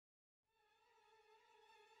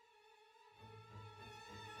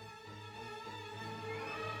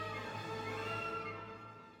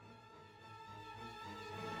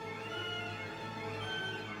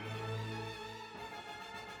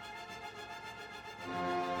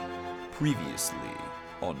Previously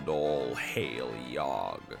on All Hail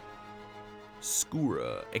Yog.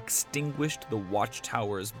 Skura extinguished the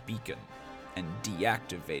Watchtower's beacon and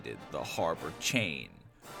deactivated the harbor chain,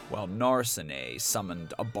 while Narcine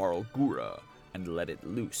summoned a Barlgura and let it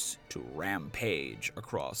loose to rampage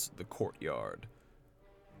across the courtyard.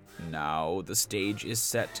 Now the stage is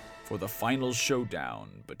set for the final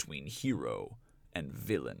showdown between hero and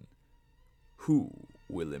villain. Who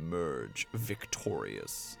will emerge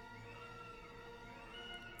victorious?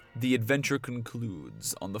 The adventure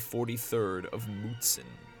concludes on the 43rd of Mutsun,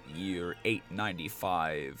 year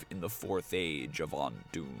 895 in the 4th age of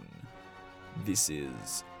Ondun. This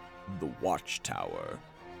is The Watchtower,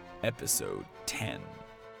 Episode 10.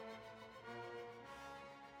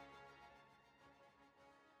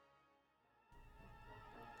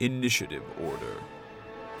 Initiative Order: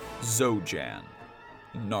 Zojan,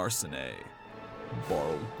 Narcine,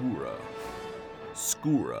 Barlgura,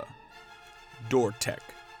 Skura, Dortek,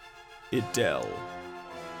 Idel,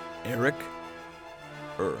 Eric,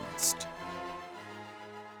 Ernst.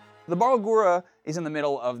 The Barlgura is in the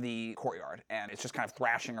middle of the courtyard, and it's just kind of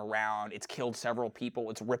thrashing around. It's killed several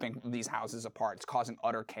people. It's ripping these houses apart. It's causing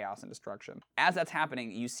utter chaos and destruction. As that's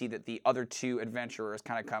happening, you see that the other two adventurers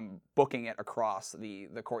kind of come booking it across the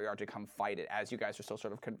courtyard to come fight it, as you guys are still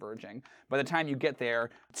sort of converging. By the time you get there,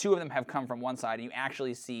 two of them have come from one side, and you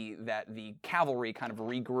actually see that the cavalry kind of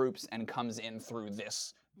regroups and comes in through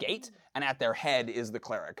this gate, and at their head is the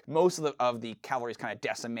cleric. Most of the cavalry is kind of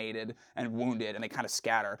decimated and wounded, and they kind of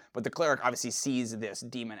scatter, but the cleric obviously sees this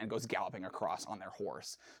demon and goes galloping across on their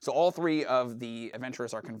horse. So all three of the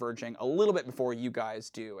adventurers are converging a little bit before you guys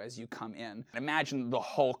do as you come in. Imagine the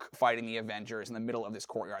Hulk fighting the Avengers in the middle of this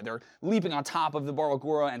courtyard. They're leaping on top of the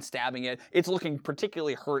Barlgura and stabbing it. It's looking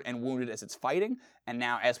particularly hurt and wounded as it's fighting. And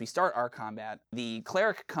now, as we start our combat, the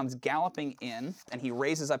cleric comes galloping in, and he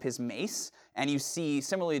raises up his mace, and you see,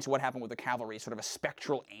 similarly to what happened with the cavalry, sort of a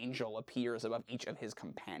spectral angel appears above each of his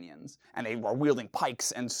companions. And they are wielding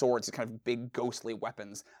pikes and swords, kind of big ghostly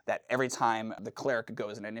weapons that every time the cleric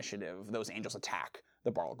goes in initiative, those angels attack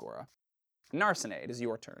the Barlgura. Narcine, it is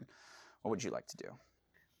your turn. What would you like to do? Would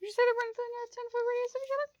you say they're within a 10-foot radius of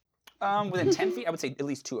each other? Within 10 feet, I would say at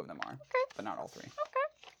least two of them are. Okay. But not all three. Okay.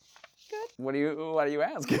 Good. What do you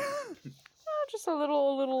ask? Just a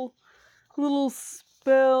little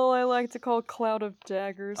spell I like to call Cloud of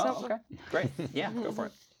Daggers. Oh, okay. Great. Yeah, go for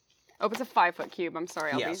it. Oh, it's a 5-foot cube. I'm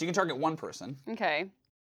sorry. So you can target one person. Okay.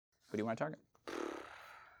 Who do you want to target?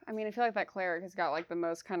 I mean, I feel like that cleric has got like the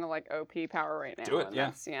most kind of like OP power right now. Do it,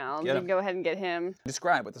 yeah. I'll Get him. go ahead and get him.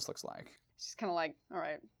 Describe what this looks like. It's just kind of like, all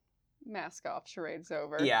right, mask off, charade's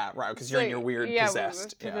over. Yeah, right, because you're in your weird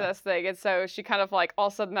possessed. Possessed thing. And so she kind of like, all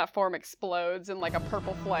of a sudden that form explodes in like a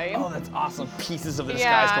purple flame. Oh, that's awesome. Pieces of the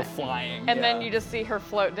disguise go flying. And then you just see her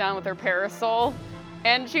float down with her parasol.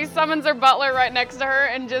 And she summons her butler right next to her,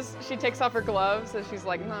 and she takes off her gloves, and she's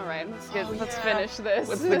like, all right, let's finish this.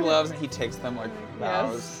 Puts the gloves, and he takes them, like,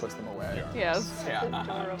 bows, Yes. puts them away. Yes.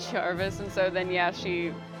 Yeah. Jarvis. And so then,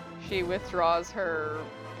 she withdraws her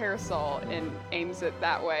parasol and aims it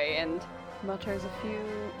that way, and mutters a few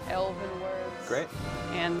elven words. Great.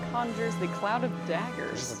 And conjures the Cloud of It's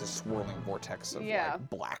Daggers. just like this swirling vortex of like,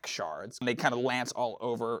 black shards. And they kind of lance all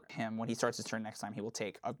over him. When he starts his turn next time, he will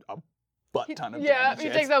take a butt ton of damage. He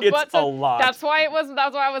takes a it's butt ton. a lot. That's why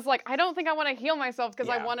I was like, I don't think I want to heal myself because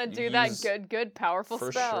I want to do that good, powerful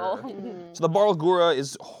for spell. Sure. So the Barlgura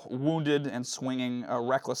is wounded and swinging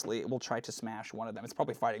recklessly. It will try to smash one of them. It's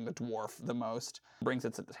probably fighting the dwarf the most. Brings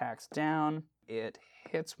its attacks down. It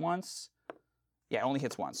hits once. Yeah, it only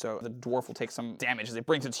hits once, so the dwarf will take some damage as it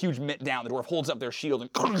brings its huge mitt down. The dwarf holds up their shield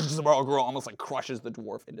and crushes the Barlgura, almost like crushes the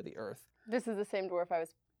dwarf into the earth. This is the same dwarf I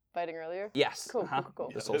was fighting earlier? Yes. Cool.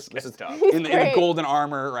 This is tough. in the golden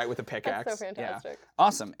armor, right, with the pickaxe. That's so fantastic. Yeah.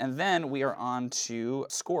 Awesome. And then we are on to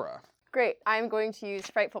Skura. Great. I'm going to use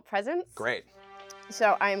Frightful Presence. Great.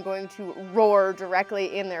 So I am going to roar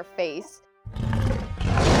directly in their face.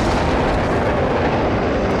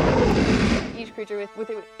 Each creature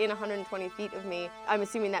within 120 feet of me, I'm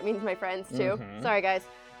assuming that means my friends too. Sorry guys,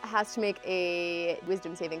 has to make a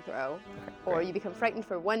wisdom saving throw, or you become frightened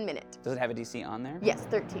for 1 minute. Does it have a DC on there? Yes,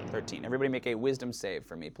 13. 13. Everybody make a wisdom save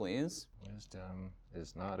for me, please. Wisdom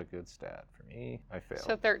is not a good stat for me. I failed.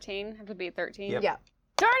 So 13, have to be 13. Yep. Yeah.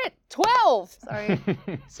 Darn it, 12! Sorry.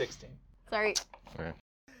 16. Sorry.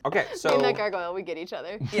 Okay, so... Me and that gargoyle, we get each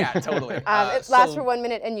other. Yeah, totally. It lasts for 1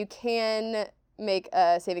 minute, and you can make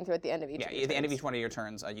a saving throw at the end of each. Yeah, at the end of each one of your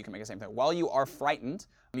turns, you can make a saving throw. While you are frightened,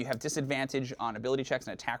 you have disadvantage on ability checks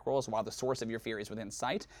and attack rolls while the source of your fear is within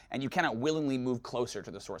sight, and you cannot willingly move closer to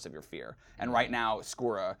the source of your fear. And right now,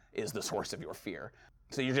 Skura is the source of your fear.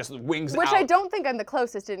 So you're just wings Which out. I don't think I'm the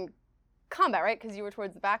closest in combat, right? Because you were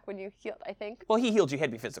towards the back when you healed, I think. Well, he healed you. He had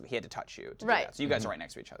to be physical. He had to touch you to do Right. that. So you guys are right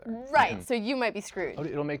next to each other. Right, so you might be screwed. Oh,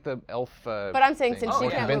 it'll make the elf. But I'm saying thing since more you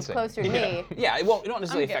can't move convincing. closer to me, Yeah, it won't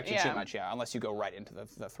necessarily Okay, affect you too yeah. much, unless you go right into the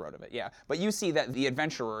throat of it, But you see that the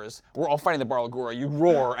adventurers were all fighting the Barlgura. You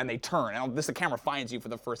roar and they turn, and the camera finds you for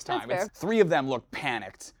the first time. That's It's, 3 of them look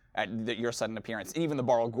panicked at your sudden appearance. Even the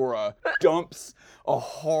Barlgura dumps a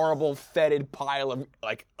horrible fetid pile of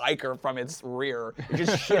like ichor from its rear. It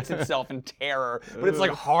just shits itself in terror, but it's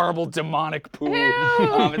like horrible demonic poo.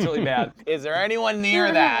 It's really bad. Is there anyone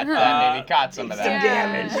near that maybe caught some of Some that?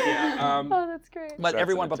 damage. oh, that's great. But Starts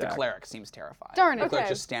everyone an but the attack. cleric seems terrified. Darn it. The cleric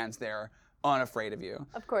Okay. just stands there, unafraid of you.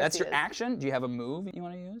 Of course That's he your is. action. Do you have a move you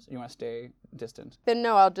want to use? Or you want to stay distant? Then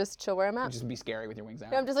no, I'll just chill where I'm at. Just be scary with your wings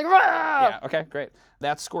out. I'm just like, Rah! Yeah, okay, great.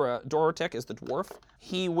 That's Skura. Dorotek is the dwarf.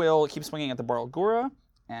 He will keep swinging at the Barlgura,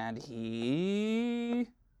 and he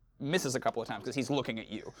misses a couple of times because he's looking at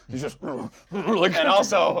you. He's just like, And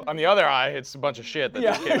also, on the other eye, it's a bunch of shit that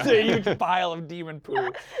just came it's out. a huge pile of demon poo.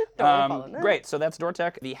 Don't fall in that. Great, so that's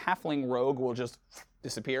Dortek. The halfling rogue will just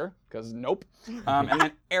disappear, because nope. And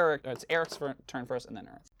then Eric, it's Eric's turn first, and then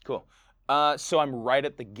Eric. Cool. So I'm right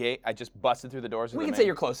at the gate. I just busted through the doors. We can say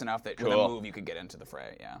you're close enough that with a Cool. move you could get into the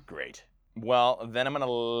fray, yeah. Great. Well, then I'm gonna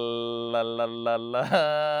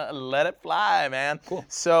let it fly, man. Cool.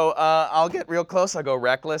 So I'll get real close. I'll go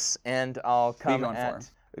reckless, and I'll Who you come going at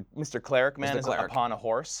Mr. Cleric, man. Mr. Is Cleric. upon a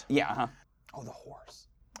horse. Yeah, huh. Oh, the horse.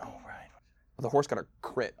 Oh right. The horse got a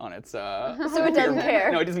crit on its, So it doesn't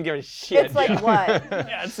care. No, it doesn't give a shit. It's like yeah. what?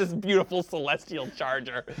 Yeah, it's this beautiful celestial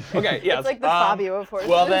charger. Okay, yes. It's like the Fabio of horses.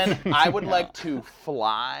 Well then, I would like to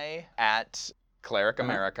fly at Cleric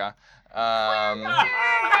America. I'm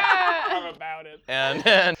about it.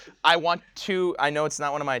 And I want to. I know it's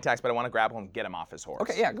not one of my attacks, but I want to grab him and get him off his horse.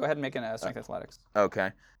 Okay, yeah, go ahead and make an strength athletics.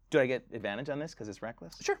 Okay. Do I get advantage on this because it's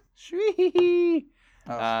reckless? Sure. Sweet.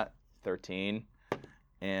 Oh. 13.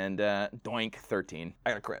 And doink, 13. I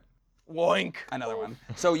got a crit. Woink. Another one.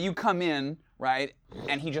 So you come in, right,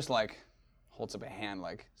 and he just like holds up a hand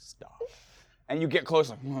like, stop. And you get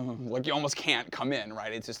close, like you almost can't come in,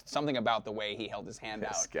 right? It's just something about the way he held his hand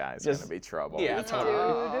This out. guy's Just- gonna be trouble. Yeah,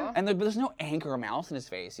 totally. Dude. And there's no anger or malice in his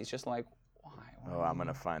face. He's just like, why? Oh, I'm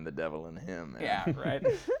gonna find the devil in him. Man. Yeah, right.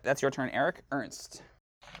 That's your turn, Eric. Ernst.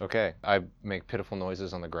 Okay, I make pitiful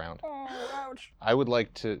noises on the ground. Oh, ouch. I would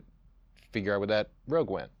like to figure out where that rogue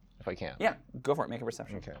went, if I can. Yeah, go for it. Make a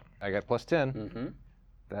perception. Okay. I got plus 10. Mm-hmm.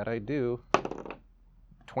 That I do.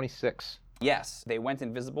 26. Yes, they went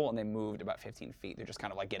invisible and they moved about 15 feet. They're just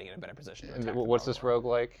kind of like getting in a better position. To And attack the what's this Barlgura. rogue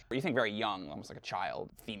like? You think very young, almost like a child,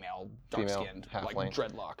 female, dark-skinned, like halfling.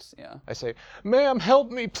 dreadlocks. Yeah. I say, "Ma'am, help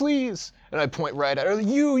me, please!" And I point right at her.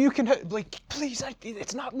 You can like, please.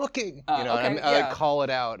 It's not looking. You know, okay, and yeah. I call it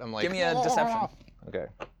out. I'm like, Give me a deception. Okay.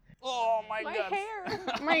 Oh my, My God. hair.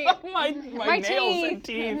 my My nails and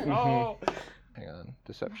teeth. teeth. Oh. Hang on.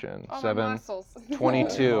 Deception. Oh, my 7. muscles.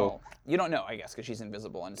 22. Oh. You don't know, I guess, because she's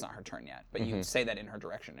invisible and it's not her turn yet. But you say that in her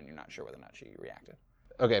direction and you're not sure whether or not she reacted.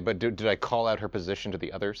 Okay, but did I call out her position to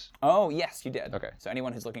the others? Oh, yes, you did. Okay. So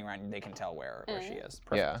anyone who's looking around, they can tell where she is.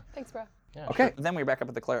 Perfect. Yeah. Thanks, bro. Yeah, Okay, then we're back up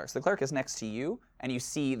at the cleric. So the cleric is next to you, and you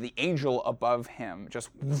see the angel above him just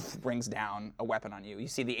brings down a weapon on you. You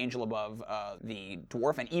see the angel above the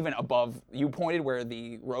dwarf, and even above, you pointed where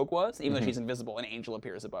the rogue was, even though she's invisible, an angel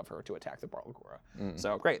appears above her to attack the Barlgura.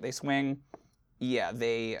 So great, they swing. Yeah,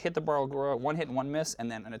 they hit the Barlgura, 1 hit and 1 miss, and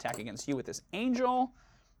then an attack against you with this angel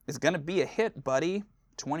is gonna be a hit, buddy.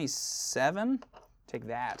 27, take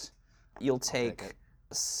that. You'll take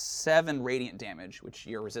 7 radiant damage, which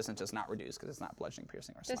your resistance does not reduce because it's not bludgeoning,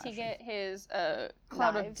 piercing, or Does slashing. he get his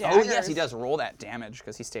cloud of Knives. daggers? Oh yes, he does. Roll that damage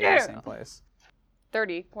because he stayed in the same place.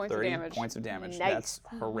 30 points 30 of damage. points of damage. Nice. That's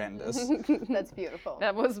horrendous. That's beautiful.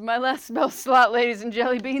 That was my last spell slot, ladies and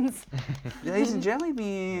jelly beans. Ladies and jelly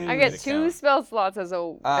beans. I get 2 spell slots as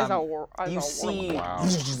a You see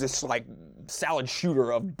this like salad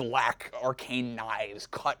shooter of black arcane knives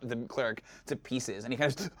cut the cleric to pieces, and he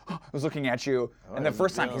kind of was looking at you. And the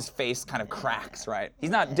first time, his face kind of cracks. Right, he's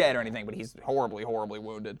not dead or anything, but he's horribly, horribly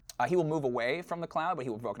wounded. He will move away from the cloud, but he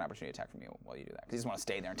will provoke an opportunity attack from you while you do that, because he just want to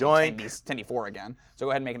stay there until Doink. 10d4 again. So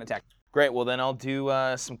go ahead and make an attack. Great. Well, then I'll do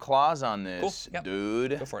some claws on this, Cool, yep.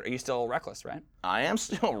 dude. Go for it. Are you still reckless, right? I am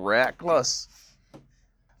still reckless.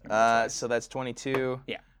 So that's 22.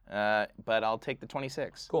 Yeah. But I'll take the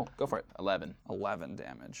 26. Cool. Go for it. 11. 11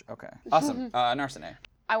 damage. Okay. Awesome. Narsene.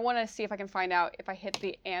 I want to see if I can find out if I hit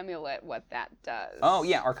the amulet what that does. Oh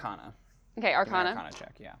yeah, Arcana. Okay, Give me an Arcana. Arcana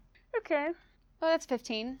check. Yeah. Okay. Oh, that's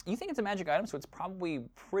 15. You think it's a magic item, so it's probably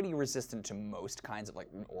pretty resistant to most kinds of like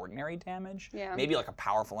ordinary damage. Yeah. Maybe like a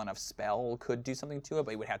powerful enough spell could do something to it,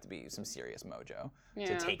 but it would have to be some serious mojo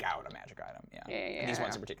Yeah. to take out a magic item. Yeah. Yeah, And these yeah.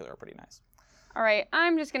 ones in particular are pretty nice. All right,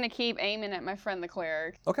 I'm just gonna keep aiming at my friend the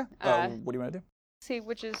cleric. Okay. Uh, What do you want to do? See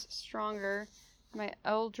which is stronger. My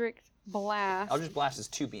Eldritch Blast. Eldritch Blast is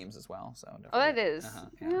 2 beams as well, so. don't Oh, that forget. is.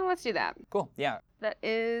 Yeah. Well, let's do that. Cool. Yeah. That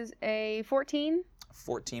is a 14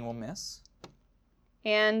 14 will miss.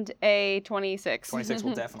 and a 26. 26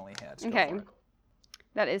 will definitely hit. Go Okay. for it.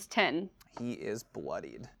 That is 10. He is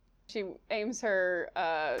bloodied. She aims her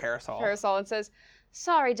Parasol. and says,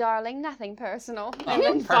 "Sorry, darling, nothing personal," Oh, and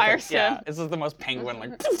then perfect. fires him. Yeah, this is the most penguin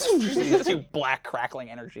like these 2 black crackling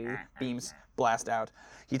energy beams blast out.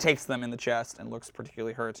 He takes them in the chest and looks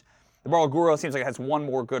particularly hurt. The Barlgura seems like it has one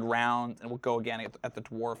more good round and will go again at the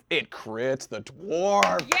dwarf. It crits the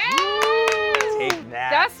dwarf. Yeah! Take that.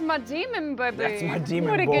 That's my demon, baby. That's my demon.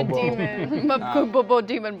 What a good Bobo. demon. My good bobo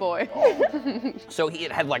demon boy. So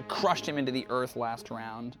it had like crushed him into the earth last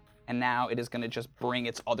round, and now it is going to just bring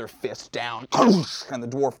its other fist down, and the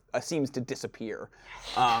dwarf seems to disappear.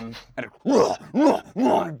 And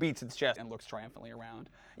it beats its chest and looks triumphantly around.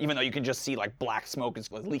 Even though you can just see like black smoke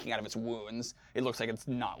is leaking out of its wounds, it looks like it's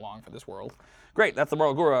not long for this world. Great, that's the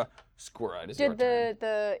Barlgura. Skura, it is your Did turn.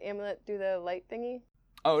 the amulet do the light thingy?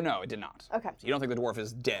 Oh no, it did not. Okay. So you don't think the dwarf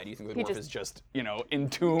is dead? You think the He dwarf just- is just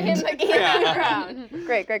entombed? In the ground.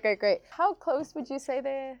 Great. How close would you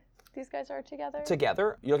say these guys are together?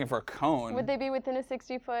 Together, you're looking for a cone. Would they be within a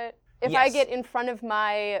 60-foot? If I Yes. get in front of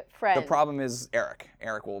my friend. The problem is Eric.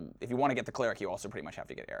 Eric will, if you want to get the cleric, you also pretty much have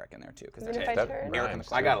to get Eric in there too, because Even if I turn? Eric and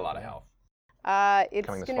the I got a lot of health. It's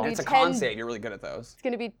Coming this gonna fall. be It's a 10. con save. You're really good at those. It's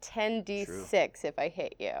gonna be 10d6 if I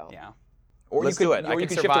hit you. Yeah. Or Let's you could, do it. I Or you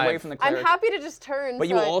can could shift away survive. from the I'm cleric. happy to just turn. But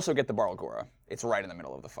you so will I- also get the Barlgura. It's right in the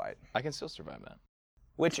middle of the fight, I can still survive that.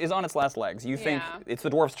 which is on its last legs. You think Yeah. it's the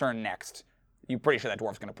dwarf's turn next. You're pretty sure that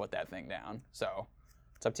dwarf's going to put that thing down. So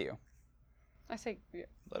it's up to you. I say,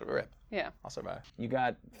 Let it rip. yeah. I'll survive. You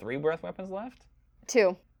got 3 breath weapons left?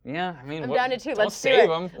 2. Yeah, I mean, I'm what- down to 2. don't Let's save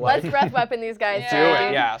do it. them. Let's breath weapon these guys. Do it,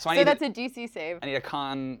 baby. yeah. So I So need that's a DC save. I need a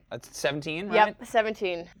con. That's 17, right? Yep,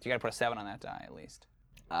 17. You got to put a 7 on that die at least.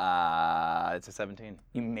 It's a 17.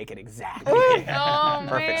 You make it exactly. Oh,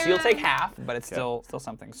 Perfect. So you'll take half, but it's still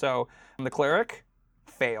something. So the cleric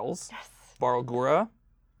fails. Yes. Barlgura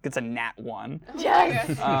gets a nat 1. Yes.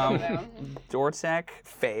 Dortek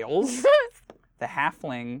fails. The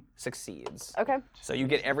halfling succeeds. Okay. So you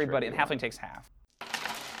get everybody, and halfling takes half.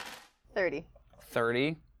 30.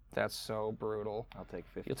 30. That's so brutal. I'll take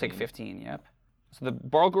 15. You'll take 15. Yep. So the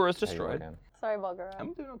Barlgura is destroyed. Sorry, Bulgara.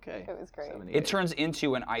 I'm doing okay. It was great. 78. It turns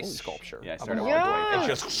into an ice sculpture. Yeah, I of started a with Barlgura. Yeah. It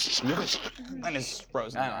just and it's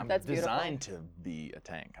frozen. I'm That's beautiful. designed to be a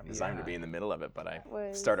tank. I'm designed to be in the middle of it, but I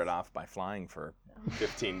Was- started off by flying for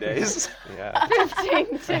 15 days. Yeah. 15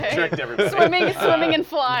 days. Tricked everybody. Swimming and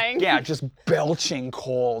flying. Yeah, just belching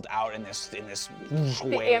cold out in this The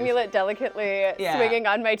wave. amulet delicately Yeah. swinging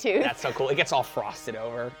on my tooth. That's so cool. It gets all frosted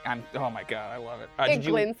over. Oh my god, I love it. It Did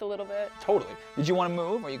you, glints a little bit. Totally. Did you want to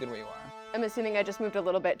move, or are you good where you are? I'm assuming I just moved a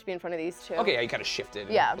little bit to be in front of these two. Okay, yeah, you kind of shifted.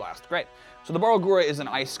 And Yeah. Blast. Great. So the Barlgura is an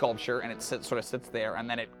ice sculpture, and it sort of sits there, and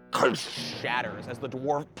then it shatters as the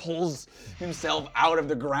dwarf pulls himself out of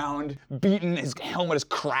the ground, beaten. His helmet is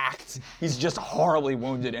cracked. He's just horribly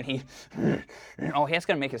wounded, and he has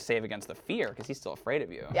to make a save against the fear because he's still afraid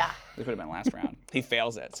of you. Yeah. This would have been last round. He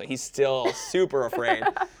fails it, so he's still super afraid,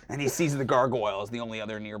 and he sees the gargoyle as the only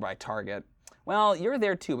other nearby target. Well, you're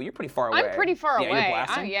there too, but you're pretty far away. I'm pretty far yeah, away. You're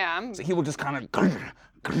blasting? I'm So he will just kind of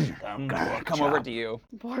come over to you.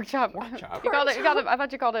 pork chop. chop. You called it. I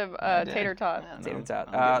thought you called him tater tot. Tater tot.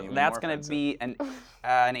 I'm getting even That's more going to offensive. be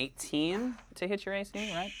an 18 to hit your AC,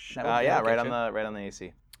 right? That'll Yeah, get right you. on the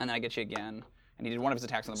AC. And then I get you again. And he did one of his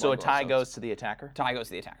attacks on the So a Barlgura, tie goes to the attacker. Tie goes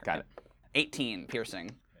to the attacker. Got it. 18 piercing,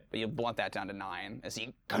 but you blunt that down to 9 as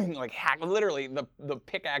he like literally the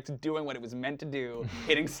pickaxe doing what it was meant to do,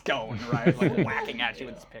 hitting stone, right? Like whacking at you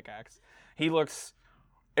with his pickaxe. He looks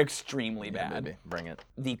extremely bad. Baby, bring it.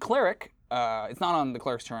 The cleric, it's not on the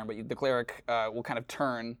cleric's turn, but the cleric will kind of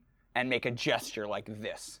turn and make a gesture like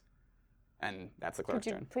this. And that's the Could cleric's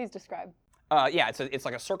you turn. please describe? Yeah, it's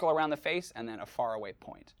like a circle around the face and then a faraway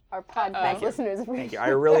point. Our podcast you. listeners. Thank you.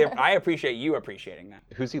 I appreciate you appreciating that.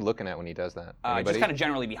 Who's he looking at when he does that? Just Anybody? kind of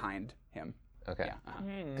generally behind him. Okay.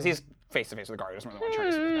 Yeah. Because he's face to face with the guard. He doesn't really want to turn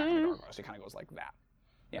his back on the gargoyle, so he kind of goes like that.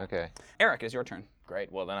 Yeah. Okay. Eric, it's your turn.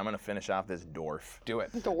 Great. Well, then I'm gonna finish off this dwarf. Do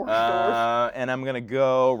it. And I'm gonna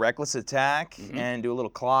go reckless attack and do a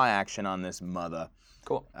little claw action on this mother.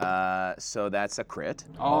 Cool. So that's a crit.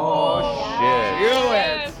 Oh,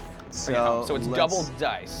 Shit. do it. So, So it's let's- double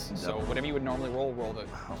dice. So whatever you would normally roll the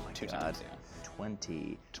Oh my 2 God. times. Yeah.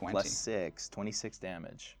 20, 20. plus 6, 26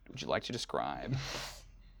 damage. Would you like to describe?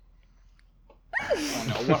 Oh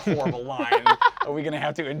no, what horrible line are we gonna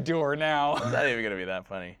have to endure now? It's not even gonna be that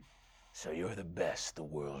funny. So you're the best the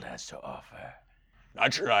world has to offer.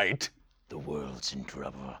 That's right. The world's in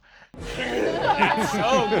trouble. So good.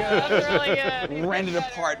 That's really good. Rend it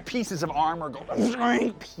apart. Pieces of armor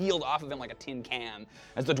go peeled off of him like a tin can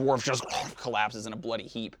as the dwarf just collapses in a bloody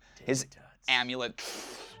heap. His amulet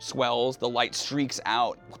swells, the light streaks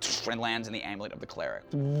out and lands in the amulet of the cleric.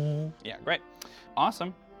 Yeah, great.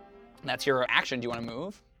 Awesome. That's your action. Do you want to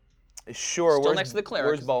move? Sure. Still where's- next to the cleric.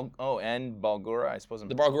 Where's and Balgura? I suppose.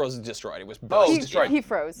 The bar is destroyed. It was Oh, burst. destroyed. He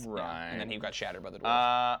froze. Right. And then he got shattered by the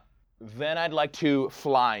dwarf. Then I'd like to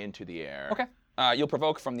fly into the air. Okay. You'll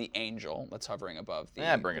provoke from the angel that's hovering above the.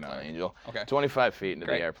 Yeah, bring it the on, cleric. Angel. Okay. 25 feet into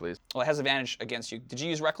Great. the air, please. Well, it has advantage against you. Did you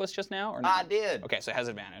use reckless just now or no? I did. Okay, so it has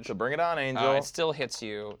advantage. So bring it on, Angel. It still hits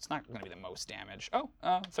you. It's not going to be the most damage. Oh,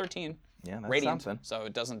 13. Yeah, that's Radiant. something. So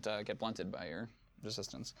it doesn't get blunted by your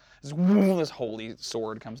resistance. This holy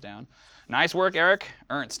sword comes down. Nice work, Eric.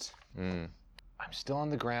 Ernst. I'm still on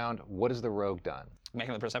the ground. What has the rogue done? Make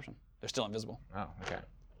another perception. They're still invisible. Oh, okay.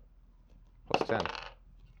 Plus 10.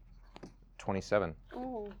 27.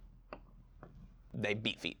 Ooh. They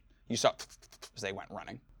beat feet. You saw as they went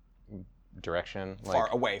running Direction, far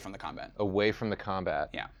like away from the combat. away from the combat.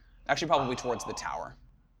 Yeah. Actually, probably towards the tower.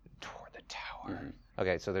 Toward the tower.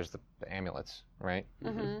 Okay, so there's the amulets, right?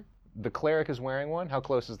 Mm-hmm. The cleric is wearing one. How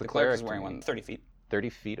close is the, The cleric is to wearing me? one 30 feet. 30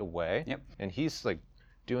 feet away. Yep. And he's like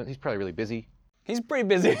he's probably really busy. He's pretty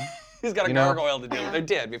busy. He's got a You know- gargoyle to deal with. They're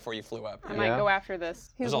dead before you flew up. I might Yeah. go after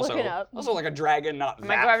this. He's There's also, looking up. also like a dragon not I that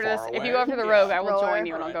might go after this. far If you away. go after the Yeah. rogue, I will Roar. join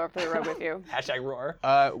you and I'll go after the rogue with you. Hashtag roar.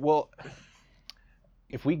 Well,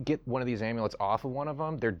 if we get one of these amulets off of one of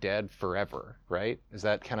them, they're dead forever, right? Is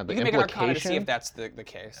that kind of the You can make an implication? arcana to see if that's the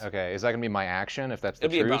case. Okay, is that gonna be my action if that's the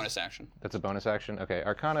It'll be a truth? bonus action. That's a bonus action. Okay,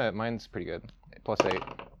 arcana, mine's pretty good.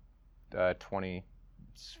 +8,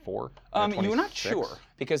 24. You're not 26? sure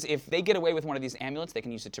because if they get away with one of these amulets, they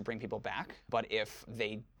can use it to bring people back. But if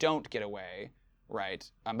they don't get away, right?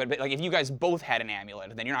 But like if you guys both had an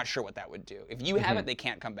amulet, then you're not sure what that would do. If you have it, they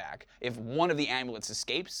can't come back. If one of the amulets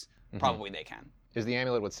escapes, probably they can. Is the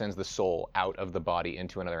amulet what sends the soul out of the body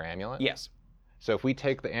into another amulet? Yes. So if we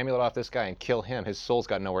take the amulet off this guy and kill him, his soul's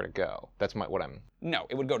got nowhere to go. That's what I'm. No,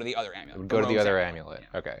 it would go to the other amulet. Would go to the rogue's other amulet.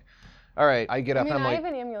 Yeah. Okay. All right. I get I up mean, and I I'm have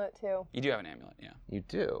like, an amulet too. You do have an amulet, yeah. you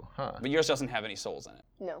do, huh? But yours doesn't have any souls in it.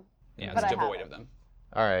 No. Yeah, But it's I have devoid it. of them.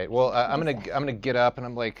 All right. Well, I'm gonna get up and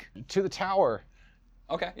I'm like, to the tower.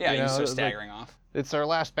 Okay, yeah, You you know, start like- staggering off. It's our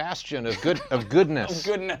last bastion of goodness.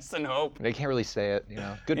 Goodness and hope. They can't really say it, you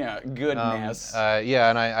know. Good. Yeah, goodness. Yeah,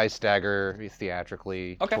 and I stagger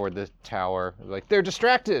theatrically Okay. toward the tower. Like they're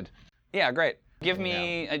distracted. Yeah, great. Give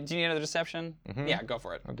me. Do you need another deception? Yeah, go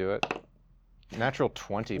for it. I'll do it. Natural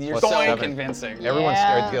 20 You're plus so 7. convincing. Everyone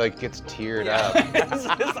Yeah. gets teared up.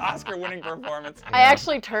 this Oscar-winning performance. I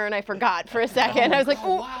actually turned. I forgot for a second. I was like,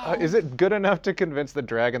 oh. Is it good enough to convince the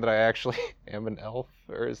dragon that I actually am an elf,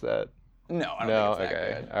 or is that? No, I don't No. think it's that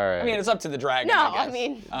Okay. good. All right. I mean, it's up to the dragon. No, I I guess.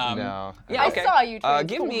 mean- No. Yeah, I okay. saw you turn.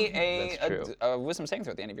 Give me That's true. a wisdom saving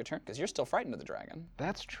throw at the end of your turn, because you're still frightened of the dragon.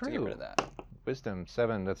 That's To true. get rid of that. Wisdom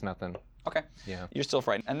 7. That's nothing. Okay. Yeah. You're still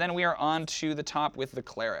frightened. And then we are on to the top with the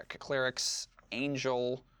cleric. Cleric's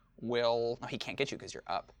angel will. Oh, he can't get you because you're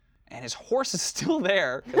up. And his horse is still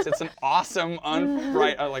there because it's an awesome,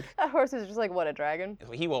 like. That horse is just like, what, a dragon?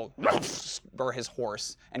 He will spur his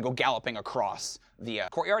horse and go galloping across the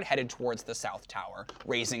courtyard, headed towards the south tower,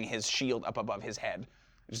 raising his shield up above his head,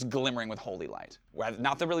 just glimmering with holy light. Well,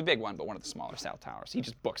 not the really big one, but one of the smaller south towers. He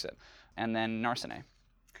just books it. And then Narcine.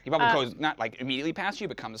 He probably goes not like immediately past you,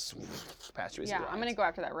 but comes past you as he Yeah, rides. I'm gonna go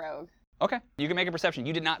after that rogue. Okay, you can make a perception.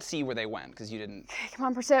 You did not see where they went because you didn't. Come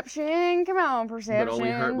on, perception. Come on, perception. But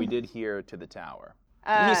only we did hear to the tower.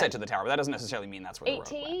 He said to the tower, but that doesn't necessarily mean that's where the rogue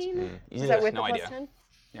 18. went. Is that with no the idea. plus 10?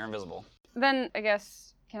 You're invisible. Then I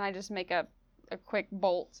guess can I just make a quick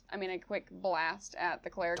bolt? I mean a quick blast at the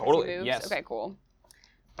cleric as Totally, he moves? yes. Okay, cool.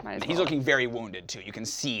 Might as He's well. looking very wounded too. You can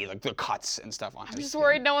see like the cuts and stuff on his I'm just skin.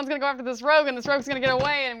 worried no one's gonna go after this rogue and this rogue's gonna get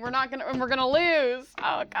away and we're gonna lose.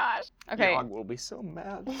 Oh gosh. Okay. Dog will be so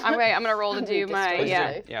mad. I'm gonna roll to do my Please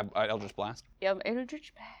yeah. do. Yeah, Eldritch Blast. Yeah,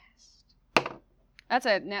 Eldritch Blast. That's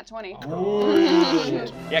a nat 20.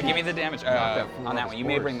 Yeah, give me the damage that on that one. You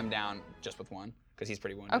may horse. bring them down just with one because he's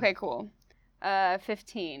pretty wounded. Okay, cool.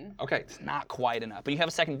 15. Okay, it's not quite enough, but you have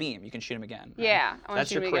a second beam. You can shoot him again. right? Yeah, I want That's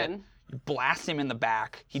to shoot your him crit. again. You blast him in the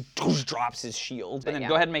back. He drops his shield. And then yeah.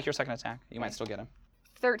 go ahead and make your second attack. You might still get him.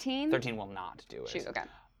 13. 13 will not do it. Shoot, okay.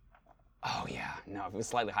 Oh yeah, no, if it was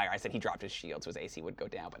slightly higher, I said he dropped his shield, so his AC would go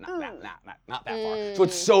down, but not that far. So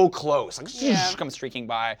it's so close, like comes streaking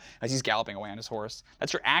by as he's galloping away on his horse.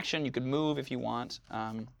 That's your action. You could move if you want.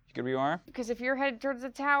 You good where you are? Because if you're headed towards the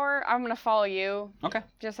tower, I'm gonna follow you. Okay.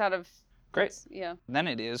 Just out of. Great. Yeah. Then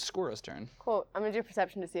it is Skura's turn. Cool. I'm gonna do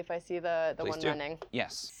perception to see if I see the Please one do. running.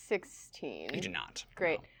 Yes. 16. You do not.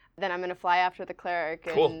 Great. No. Then I'm gonna fly after the cleric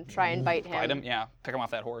Cool. and try and bite him. Bite him? Yeah. Pick him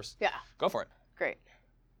off that horse. Yeah. Go for it. Great.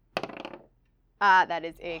 That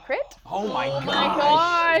is a crit. Oh my gosh. My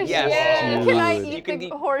gosh! Yes. Can I You eat can the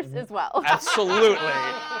eat- horse as well? Absolutely.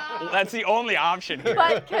 That's the only option here.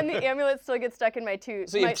 But can the amulet still get stuck in my tooth?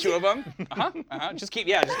 So you have two of them. Just keep.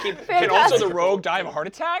 Can also Fantastic. the rogue die of a heart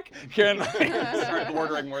attack? Can start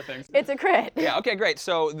ordering more things. It's a crit. Yeah. Okay. Great.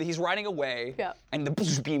 So he's riding away. Yeah. And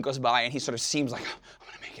the beam goes by, and he sort of seems like, I'm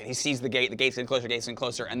gonna make it. He sees the gate. The gate's getting closer. Gate's getting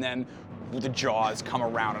closer, and then the jaws come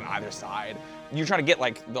around on either side. You're trying to get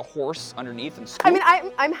like the horse underneath and scoop. I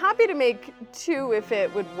mean, I'm happy to make two if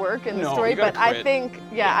it would work in the No, story, you gotta but I crit. think,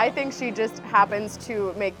 I think she just happens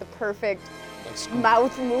to make the perfect Like, scoop.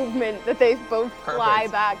 mouth movement that they both fly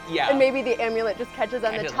Perfect. back. Yeah. And maybe the amulet just catches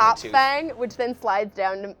on the Catches on top the tooth. fang, which then slides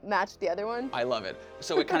down to match the other one. I love it.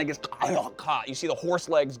 So it kind of gets caught. You see the horse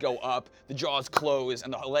legs go up, the jaws close,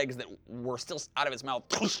 and the legs that were still out of its mouth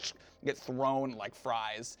get thrown like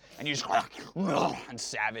fries. And you just and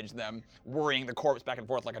savage them, worrying the corpse back and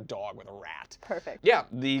forth like a dog with a rat. Perfect. Yeah,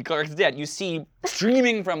 the cleric's dead. You see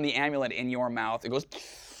streaming from the amulet in your mouth, it goes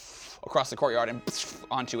across the courtyard and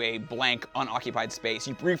onto a blank, unoccupied space.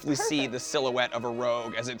 You briefly see the silhouette of a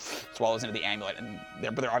rogue as it swallows into the amulet, and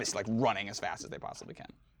they're obviously like running as fast as they possibly can.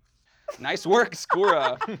 Nice work,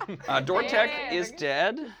 Skura. Dortek is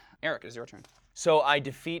dead. Eric, it is your turn. So I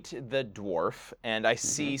defeat the dwarf, and I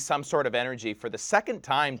see some sort of energy for the second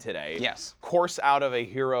time today. Yes. Course out of a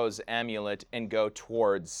hero's amulet and go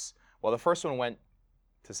towards. Well, the first one went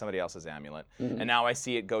to somebody else's amulet, and now I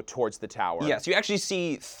see it go towards the tower. Yes, you actually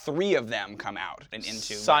see three of them come out and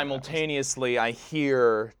into. Simultaneously, I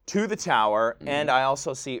hear to the tower, and I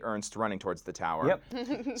also see Ernst running towards the tower.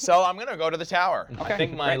 Yep. So I'm gonna go to the tower. Okay, I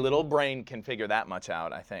think my great. little brain can figure that much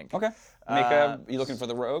out. I think. Okay. You looking for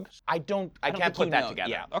the rogue? I can't think put you that know. together.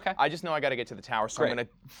 Yeah, okay. I just know I got to get to the tower, so I'm Great. gonna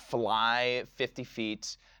fly 50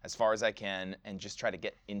 feet as far as I can and just try to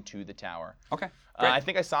get into the tower. Okay. Great. I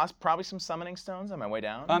think I saw probably some summoning stones on my way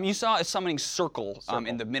down. You saw a summoning circle,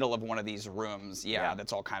 in the middle of one of these rooms. Yeah, Yeah.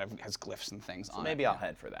 that's all kind of has glyphs and things on Maybe it. I'll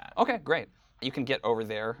head for that. Okay, great. You can get over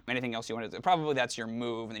there. Anything else you want to do? Probably that's your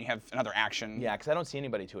move, and then you have another action. Yeah, because I don't see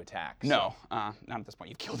anybody to attack. so- No, not at this point.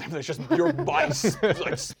 You've killed him. There's just your body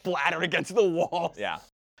like splattered against the wall. Yeah.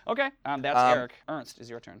 Okay, that's Eric. Ernst, is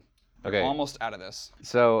your turn. Okay. You're almost out of this.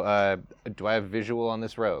 So, do I have visual on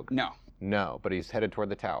this rogue? No. No, but he's headed toward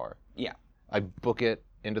the tower. Yeah. I book it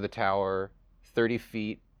into the tower, 30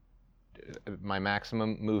 feet, my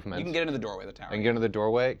maximum movement. You can get into the doorway of the tower. I can get into the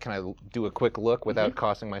doorway. Can I do a quick look without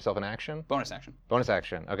costing myself an action? Bonus action. Bonus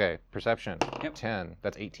action. Okay, perception. Yep. 10.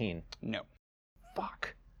 That's 18. No.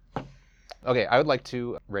 Fuck. Okay, I would like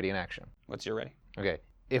to ready an action. What's your ready? Okay,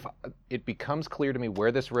 if it becomes clear to me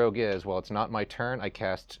where this rogue is while it's not my turn, I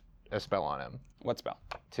cast a spell on him. What spell?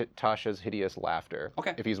 Tasha's Hideous Laughter.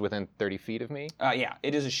 Okay. If he's within 30 feet of me. Yeah,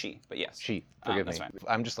 it is a she, but yes. She, forgive that's me. fine.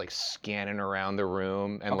 I'm just like scanning around the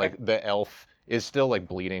room, and Okay. like the elf is still like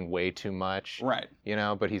bleeding way too much. Right. You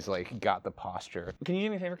know, but he's like got the posture. Can you do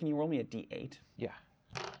me a favor? Can you roll me a d8? Yeah.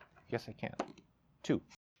 Yes, I can. 2.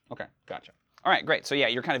 Okay, gotcha. All right, great. So yeah,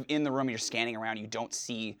 you're kind of in the room, you're scanning around, you don't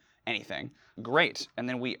see anything. Great. And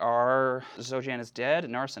then Zojan is dead,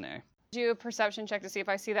 Narsene. Do a perception check to see if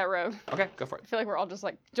I see that rogue. Okay, go for it. I feel like we're all just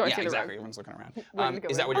like, do I Yeah, see the exactly. rogue? Everyone's looking around. Where's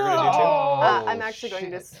it Is that going? what you're going to do too? I'm actually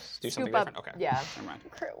going to Do scoop something up. different? Okay. Yeah. Never mind.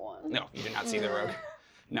 Crit one. No, you did not see the rogue.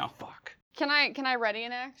 No. Fuck. Can I ready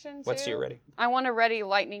an action too? What's your ready? I want to ready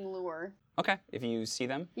lightning lure. Okay, if you see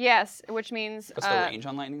them. Yes, which means What's the range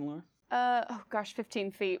on lightning lure? oh gosh,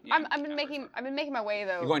 15 feet. Yeah, I've been making my way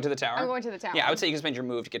though. You're going to the tower? I'm going to the tower. Yeah, I would say you can spend your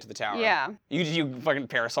move to get to the tower. Yeah. You fucking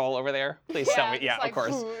parasol over there? Please tell me. it's Yeah, like, of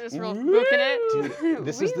course. Just real booking it.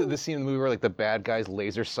 This is the scene in the movie where like the bad guy's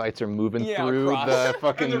laser sights are moving Yeah, through across. the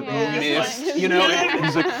fucking The Yeah, mist, it's like- you know? Yeah.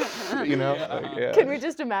 He's like, you know? like, yeah. Can we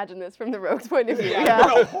just imagine this from the rogue's point of view? Yeah,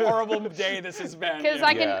 what a horrible day this has been. Because Yeah.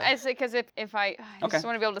 I can, Yeah. I say, because if I Okay. just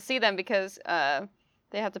want to be able to see them because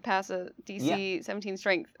they have to pass a DC 17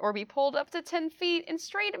 strength or be pulled up to 10 feet in a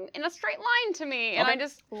straight line to me, and Okay. I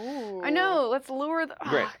just, Ooh. I know, let's lure the.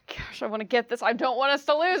 Great. Oh, gosh, I want to get this. I don't want us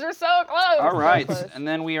to lose. We're so close. All right, close. and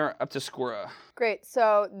then we are up to Skura. Great.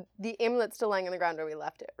 So the amulet's still lying on the ground where we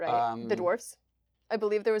left it, right? The dwarfs. I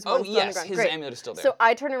believe there was Oh one still on the yes, ground. his Great. amulet is still there. So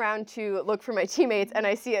I turn around to look for my teammates, and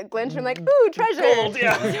I see a glint, and I'm like, ooh, treasure! Gold,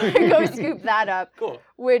 yeah. So I go scoop that up, Cool.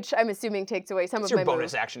 which I'm assuming takes away some It's of your my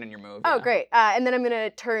bonus move. action in your move. Oh, yeah. great. And then I'm going to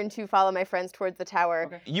turn to follow my friends towards the tower.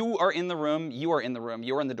 Okay. You are in the room. You are in the room.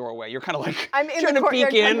 You're in the doorway. You're kind of like I'm in trying the to peek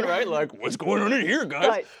courtyard in, kind of- right? Like, what's going on in here, guys?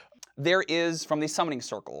 Right. There is, from the summoning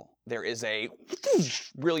circle, there is a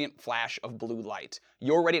brilliant flash of blue light.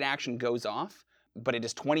 Your ready to action goes off, but it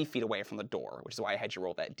is 20 feet away from the door, which is why I had you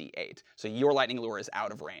roll that d8. So your lightning lure is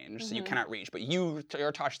out of range, so you cannot reach. But your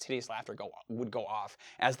Tasha's hideous laughter would go off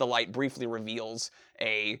as the light briefly reveals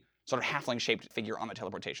a sort of halfling-shaped figure on the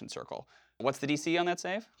teleportation circle. What's the DC on that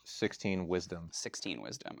save? 16 wisdom. 16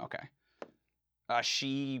 wisdom, okay.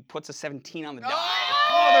 She puts a 17 on the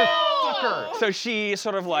die. Motherfucker! So she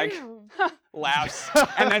sort of like laughs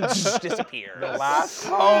and then disappears. The last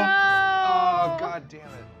hope. Oh, god damn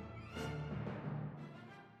it.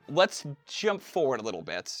 Let's jump forward a little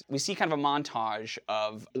bit. We see kind of a montage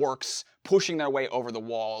of orcs pushing their way over the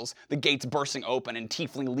walls, the gates bursting open, and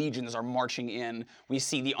tiefling legions are marching in. We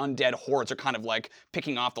see the undead hordes are kind of like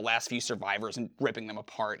picking off the last few survivors and ripping them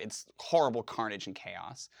apart. It's horrible carnage and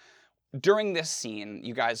chaos. During this scene,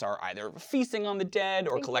 you guys are either feasting on the dead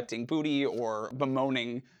or collecting booty or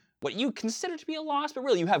bemoaning what you consider to be a loss, but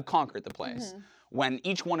really you have conquered the place. When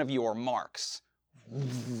each one of your marks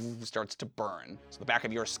starts to burn. So the back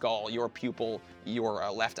of your skull, your pupil, your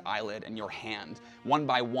left eyelid, and your hand. One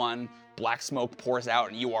by one, black smoke pours out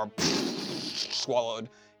and you are swallowed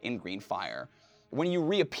in green fire. When you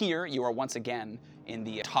reappear, you are once again in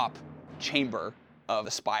the top chamber of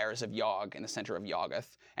the spires of Yogg in the center of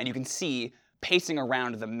Yoggoth. And you can see, pacing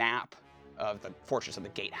around the map of the fortress of the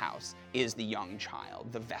gatehouse, is the young child,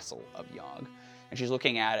 the vessel of Yogg. And she's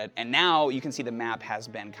looking at it, and now you can see the map has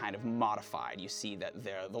been kind of modified. You see that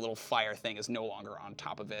the little fire thing is no longer on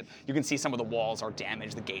top of it. You can see some of the walls are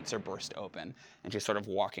damaged, the gates are burst open, and she's sort of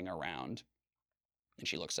walking around. And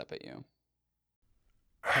she looks up at you.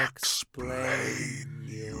 Explain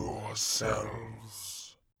yourselves.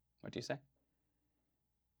 What do you say?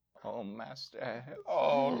 Oh, Master.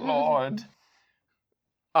 Oh, Lord.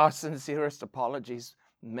 Our sincerest apologies.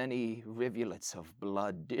 Many rivulets of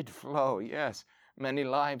blood did flow, yes. Many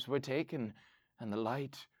lives were taken, and the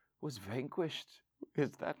light was vanquished.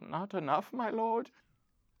 Is that not enough, my lord?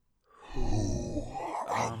 Who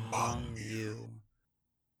among you?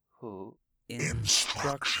 Who?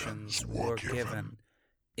 Instructions were given.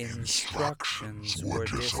 Instructions were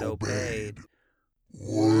disobeyed.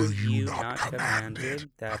 Were you not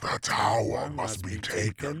commanded that the tower must be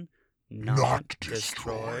taken, not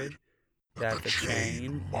destroyed? That the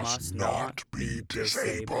chain must not be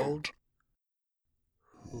disabled?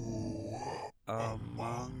 Who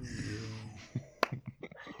among you?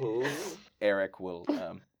 Who? Eric will,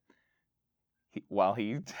 while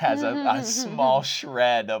he has a small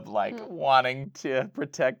shred of like wanting to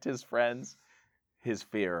protect his friends, his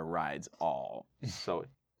fear rides all. So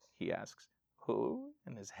he asks, who?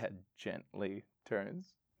 And his head gently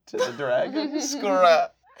turns to the dragon.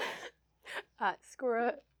 Skura.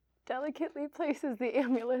 Skura delicately places the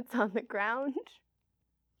amulets on the ground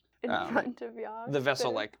in front of Yogg. The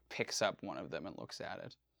vessel like picks up one of them and looks at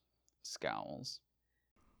it, scowls.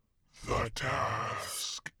 The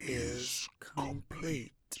task is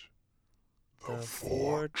complete. The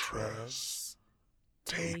fortress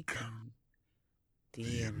taken.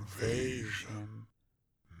 The invasion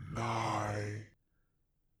nigh.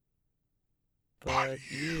 But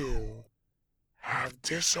you have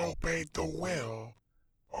disobeyed the will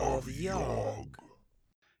of Yogg.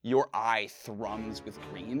 Your eye thrums with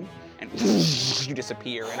green, and you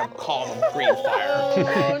disappear in a column of green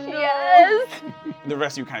fire. Yes! The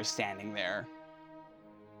rest of you kind of standing there.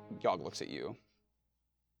 Yogg looks at you.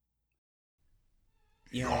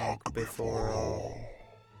 Yogg before all.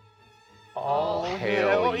 All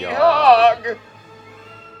hail Yogg!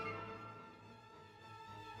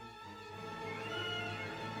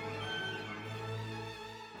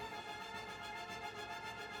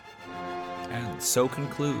 And so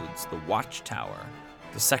concludes the Watchtower,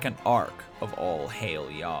 the second arc of All Hail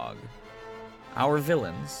Yogg. Our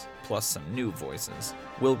villains, plus some new voices,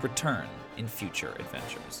 will return in future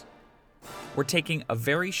adventures. We're taking a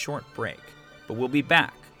very short break, but we'll be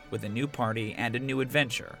back with a new party and a new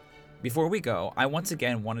adventure. Before we go, I once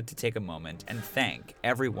again wanted to take a moment and thank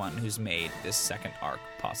everyone who's made this second arc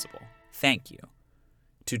possible. Thank you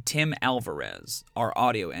to Tim Alvarez, our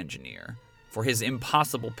audio engineer, for his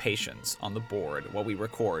impossible patience on the board while we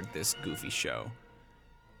record this goofy show.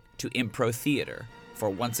 To Impro Theater, for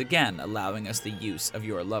once again allowing us the use of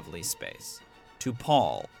your lovely space. To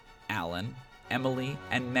Paul, Alan, Emily,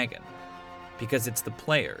 and Megan, because it's the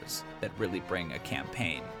players that really bring a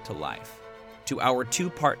campaign to life. To our 2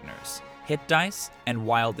 partners, Hit Dice and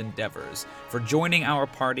Wild Endeavors, for joining our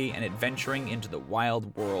party and adventuring into the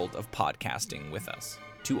wild world of podcasting with us.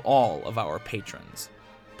 To all of our patrons,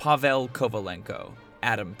 Pavel Kovalenko,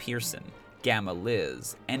 Adam Pearson, Gamma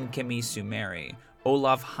Liz, Enkemi Sumeri,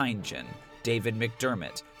 Olaf Heinjen, David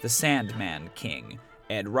McDermott, The Sandman King,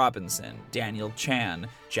 Ed Robinson, Daniel Chan,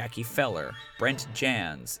 Jackie Feller, Brent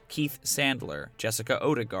Jans, Keith Sandler, Jessica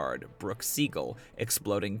Odegaard, Brooke Siegel,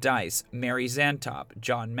 Exploding Dice, Mary Zantop,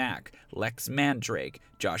 John Mack, Lex Mandrake,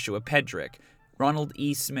 Joshua Pedrick, Ronald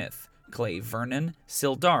E. Smith, Clay Vernon,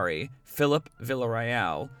 Sildari, Philip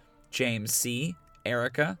Villarreal, James C.,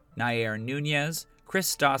 Erica, Nair Nunez,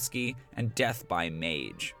 Chris Stosky, and Death by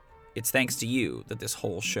Mage. It's thanks to you that this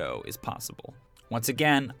whole show is possible. Once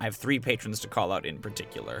again, I have 3 patrons to call out in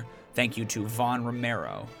particular. Thank you to Vaughn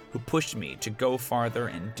Romero, who pushed me to go farther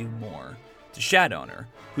and do more. To Shadowner,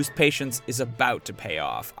 whose patience is about to pay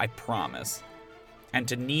off, I promise. And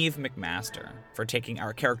to Neve McMaster, for taking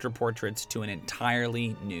our character portraits to an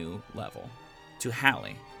entirely new level. To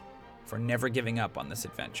Hallie, for never giving up on this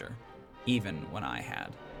adventure, even when I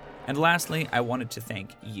had. And lastly, I wanted to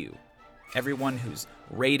thank you, everyone who's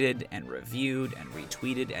rated and reviewed and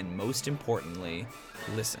retweeted and, most importantly,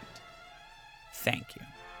 listened. Thank you.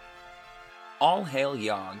 All Hail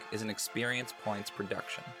Yogg is an Experience Points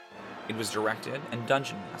production. It was directed and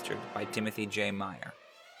dungeon mastered by Timothy J. Meyer.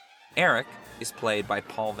 Eric is played by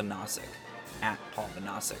Paul Vanasek, at Paul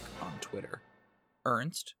Vanasek on Twitter.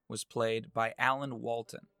 Ernst was played by Alan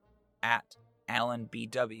Walton, at Alan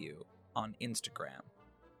BW on Instagram.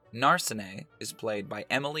 Narcine is played by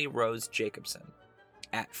Emily Rose Jacobson,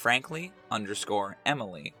 at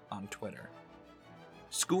frankly_Emily on Twitter.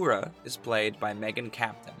 Skura is played by Megan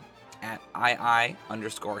Captain, at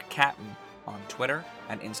II_Captain on Twitter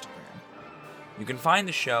and Instagram. You can find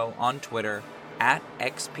the show on Twitter at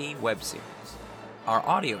XP Web Series. Our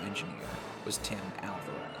audio engineer was Tim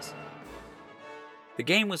Alvarez. The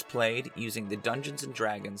game was played using the Dungeons &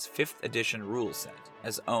 Dragons 5th edition rule set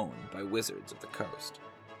as owned by Wizards of the Coast.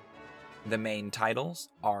 The main titles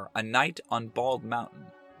are A Night on Bald Mountain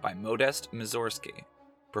by Modest Mussorgsky,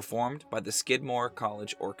 performed by the Skidmore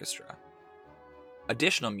College Orchestra.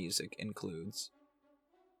 Additional music includes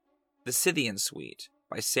The Scythian Suite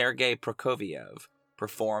by Sergei Prokofiev,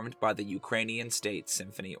 performed by the Ukrainian State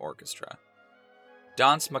Symphony Orchestra.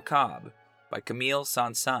 Danse Macabre by Camille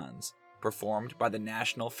Saint-Saëns, performed by the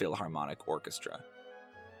National Philharmonic Orchestra.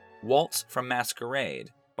 Waltz from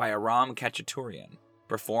Masquerade by Aram Khachaturian,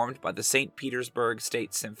 performed by the St. Petersburg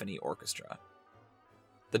State Symphony Orchestra.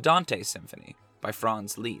 The Dante Symphony by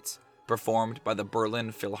Franz Liszt, performed by the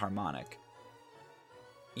Berlin Philharmonic.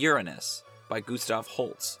 Uranus by Gustav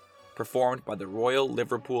Holst, performed by the Royal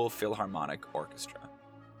Liverpool Philharmonic Orchestra.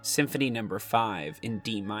 Symphony No. 5 in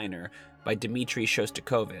D minor by Dmitri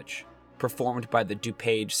Shostakovich, performed by the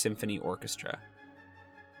DuPage Symphony Orchestra.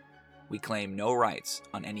 We claim no rights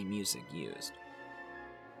on any music used.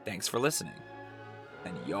 Thanks for listening,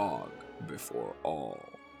 and Yogg before all.